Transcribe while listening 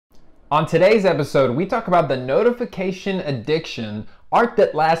On today's episode, we talk about the notification addiction, art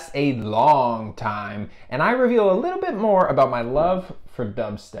that lasts a long time, and I reveal a little bit more about my love for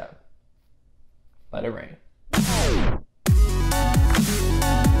dubstep. Let it rain.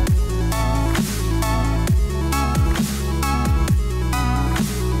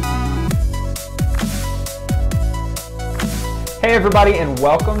 Hey everybody, and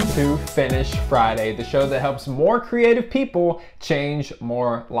welcome to Finish Friday, the show that helps more creative people change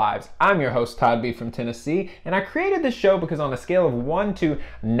more lives. I'm your host, Todd B. from Tennessee, and I created this show because on a scale of 1 to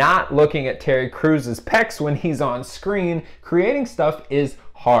not looking at Terry Crews's pecs when he's on screen, creating stuff is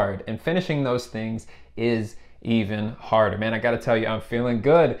hard, and finishing those things is even harder. Man, I gotta tell you, I'm feeling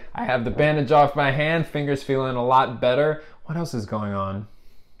good. I have the bandage off my hand, fingers feeling a lot better. What else is going on?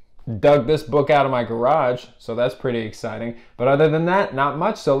 Dug this book out of my garage, so that's pretty exciting. But other than that, not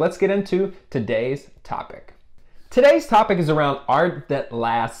much. So let's get into today's topic. Today's topic is around art that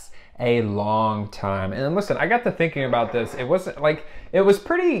lasts a long time. And listen, I got to thinking about this. It was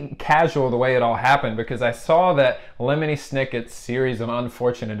pretty casual the way it all happened, because I saw that Lemony Snicket's series of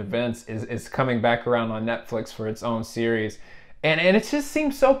unfortunate events is coming back around on Netflix for its own series. And it just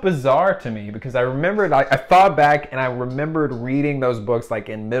seems so bizarre to me, because I remembered, I thought back and I remembered reading those books like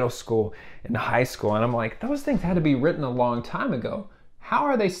in middle school and high school. And I'm like, those things had to be written a long time ago. How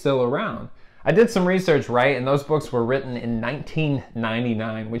are they still around? I did some research, right? And those books were written in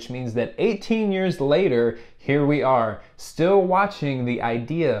 1999, which means that 18 years later, here we are, still watching the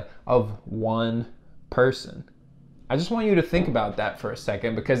idea of one person. I just want you to think about that for a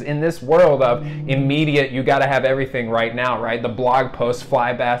second, because in this world of immediate, you got to have everything right now, right? The blog posts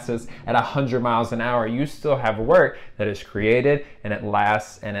fly past at 100 miles an hour. You still have work that is created, and it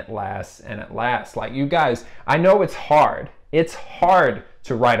lasts and it lasts and it lasts. Like, you guys, I know it's hard. It's hard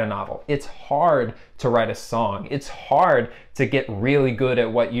to write a novel. It's hard to write a song. It's hard to get really good at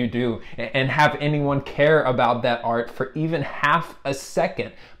what you do and have anyone care about that art for even half a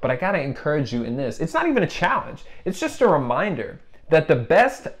second. But I gotta encourage you in this. It's not even a challenge. It's just a reminder that the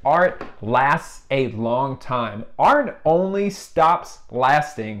best art lasts a long time. Art only stops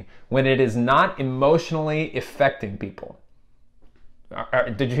lasting when it is not emotionally affecting people.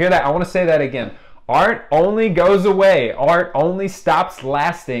 Did you hear that? I want to say that again. Art only goes away. Art only stops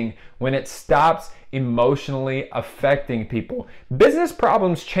lasting when it stops emotionally affecting people. Business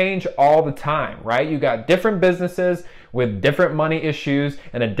problems change all the time, right? You got different businesses with different money issues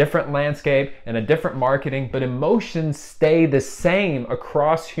and a different landscape and a different marketing, but emotions stay the same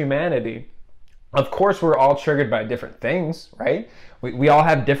across humanity. Of course, we're all triggered by different things, right? We all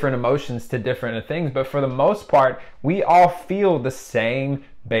have different emotions to different things, but for the most part, we all feel the same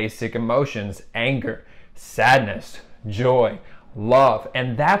basic emotions: anger, sadness, joy, love.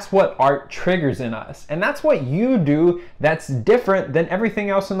 And that's what art triggers in us. And that's what you do that's different than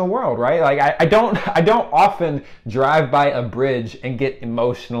everything else in the world, right? Like, I don't often drive by a bridge and get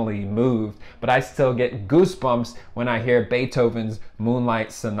emotionally moved, but I still get goosebumps when I hear Beethoven's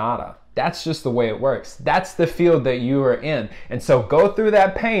Moonlight Sonata. That's just the way it works. That's the field that you are in. And so go through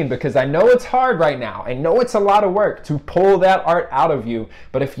that pain, because I know it's hard right now. I know it's a lot of work to pull that art out of you.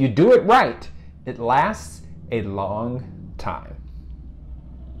 But if you do it right, it lasts a long time.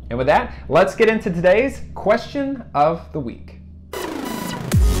 And with that, let's get into today's question of the week.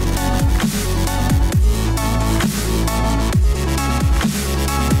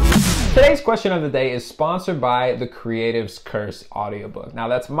 Today's question of the day is sponsored by the Creative's Curse audiobook. Now,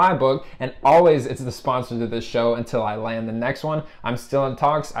 that's my book, and always it's the sponsor to this show until I land the next one. I'm still in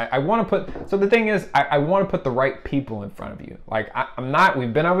talks. I want to put, so the thing is, I want to put the right people in front of you. Like,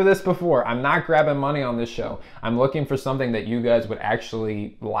 we've been over this before. I'm not grabbing money on this show. I'm looking for something that you guys would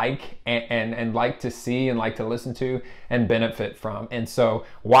actually like and like to see and like to listen to and benefit from. And so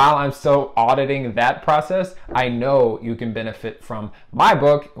while I'm still auditing that process, I know you can benefit from my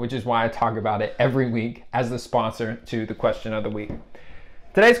book, which is why I talk about it every week as the sponsor to the question of the week.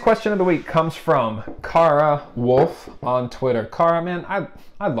 Today's question of the week comes from Cara Wolf on Twitter. Cara, man,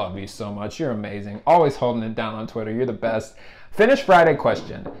 I love you so much. You're amazing. Always holding it down on Twitter. You're the best. Finish Friday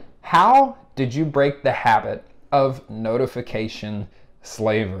question. How did you break the habit of notification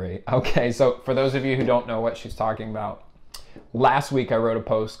slavery? Okay, so for those of you who don't know what she's talking about, last week I wrote a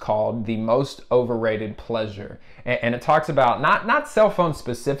post called The Most Overrated Pleasure, and it talks about not cell phones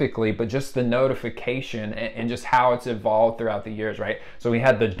specifically, but just the notification and just how it's evolved throughout the years, right? So we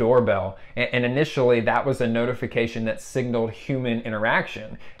had the doorbell, and initially that was a notification that signaled human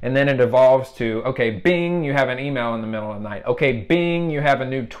interaction, and then it evolves to, okay, bing, you have an email in the middle of the night. Okay, bing, you have a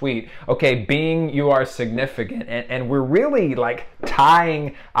new tweet. Okay, bing, you are significant. And we're really like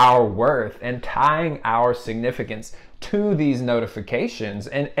tying our worth and tying our significance to these notifications.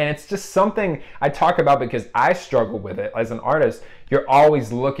 And it's just something I talk about because I struggle with it. As an artist, you're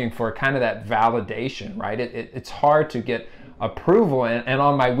always looking for kind of that validation, right? It's hard to get approval, and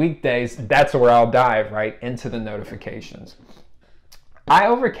on my weekdays, that's where I'll dive right into the notifications. I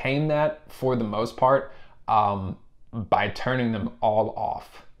overcame that for the most part by turning them all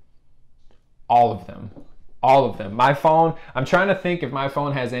off. All of them. All of them. My phone, I'm trying to think if my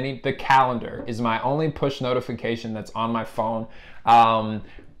phone has any, the calendar is my only push notification that's on my phone.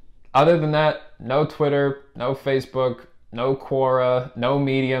 Other than that, no Twitter, no Facebook, no Quora, no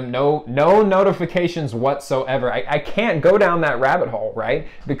Medium, no notifications whatsoever. I can't go down that rabbit hole, right?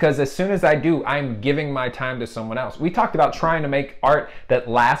 Because as soon as I do, I'm giving my time to someone else. We talked about trying to make art that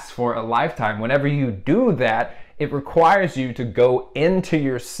lasts for a lifetime. Whenever you do that, it requires you to go into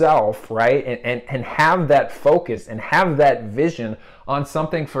yourself, right? And have that focus and have that vision on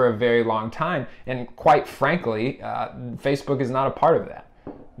something for a very long time. And quite frankly, Facebook is not a part of that.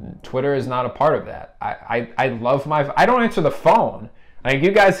 Twitter is not a part of that. I love I don't answer the phone. Like,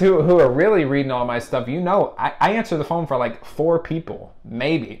 you guys who are really reading all my stuff, you know, I answer the phone for like 4 people,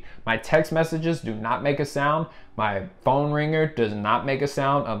 maybe. My text messages do not make a sound. My phone ringer does not make a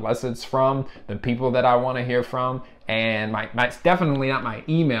sound unless it's from the people that I want to hear from. And it's definitely not my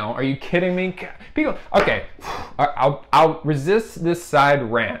email. Are you kidding me? People, okay, I'll resist this side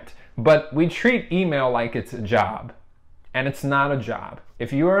rant, but we treat email like it's a job. And it's not a job.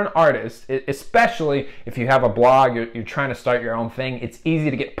 If you are an artist, especially if you have a blog, you're trying to start your own thing, it's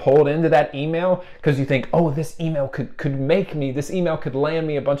easy to get pulled into that email because you think, oh, this email this email could land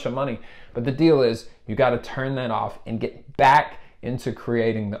me a bunch of money. But the deal is, you got to turn that off and get back into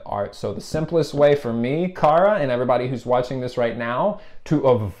creating the art. So the simplest way for me, Cara, and everybody who's watching this right now, to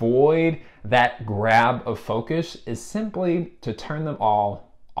avoid that grab of focus is simply to turn them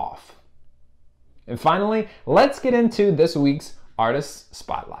all off. And finally, let's get into this week's Artist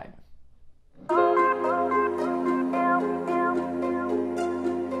Spotlight.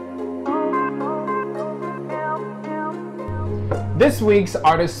 This week's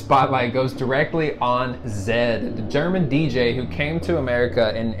Artist Spotlight goes directly on Zedd, the German DJ who came to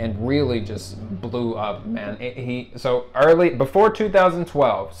America and really just blew up, man. Before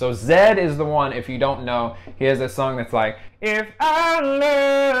 2012. So Zedd is the one, if you don't know, he has a song that's like, if our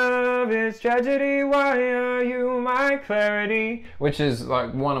love is tragedy, why are you my clarity? Which is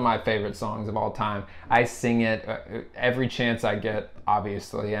like one of my favorite songs of all time. I sing it every chance I get,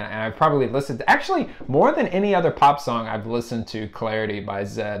 obviously, and I've probably listened to, actually more than any other pop song, I've listened to Clarity by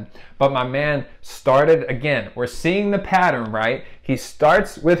Zedd. But my man started, again, we're seeing the pattern, right? He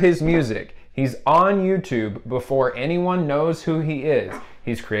starts with his music. He's on YouTube before anyone knows who he is.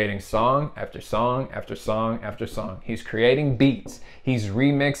 He's creating song after song after song after song. He's creating beats. He's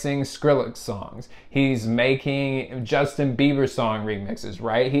remixing Skrillex songs. He's making Justin Bieber song remixes,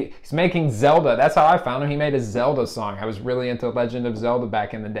 right? He's making Zelda. That's how I found him. He made a Zelda song. I was really into Legend of Zelda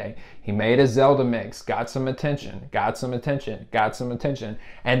back in the day. He made a Zelda mix, got some attention, got some attention, got some attention.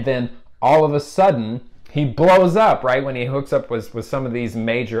 And then all of a sudden, he blows up, right, when he hooks up with some of these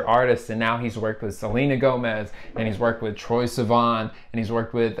major artists, and now he's worked with Selena Gomez, and he's worked with Troye Sivan, and he's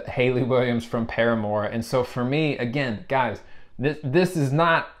worked with Hayley Williams from Paramore. And so for me, again, guys, this is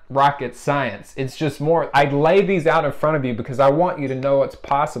not rocket science. It's just more, I lay these out in front of you because I want you to know what's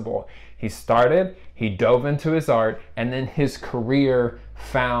possible. He started, he dove into his art, and then his career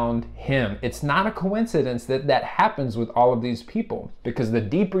found him. It's not a coincidence that that happens with all of these people, because the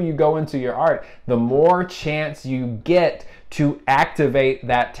deeper you go into your art, the more chance you get to activate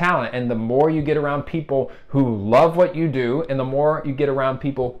that talent, and the more you get around people who love what you do, and the more you get around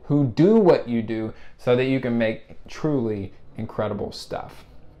people who do what you do, so that you can make truly incredible stuff.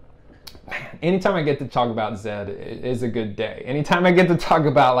 Man, anytime I get to talk about Zedd, it is a good day. Anytime I get to talk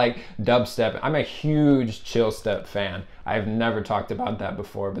about like dubstep, I'm a huge chill step fan. I've never talked about that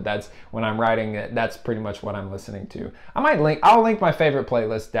before, but that's when I'm writing it, that's pretty much what I'm listening to. I'll link my favorite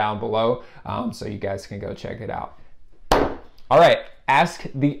playlist down below, so you guys can go check it out. All right, Ask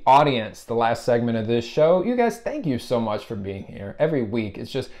the Audience, the last segment of this show. You guys, thank you so much for being here every week.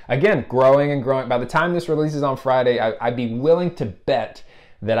 It's just, again, growing and growing. By the time this releases on Friday, I'd be willing to bet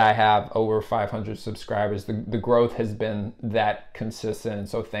that I have over 500 subscribers. The growth has been that consistent, and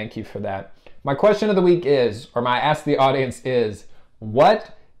so thank you for that. My question of the week is, or my Ask the Audience is,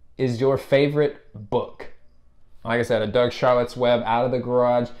 what is your favorite book? Like I said, I dug Charlotte's Web out of the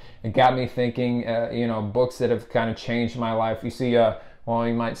garage. It got me thinking, books that have kind of changed my life. You see, you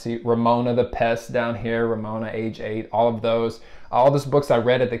might see Ramona the Pest down here, Ramona age 8, all of those. All those books I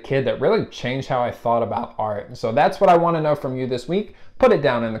read as a kid that really changed how I thought about art. And so that's what I want to know from you this week. Put it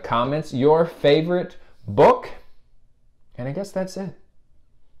down in the comments, your favorite book. And I guess that's it.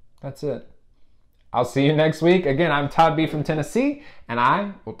 That's it. I'll see you next week. Again, I'm Todd B from Tennessee, and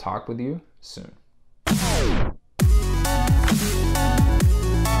I will talk with you soon.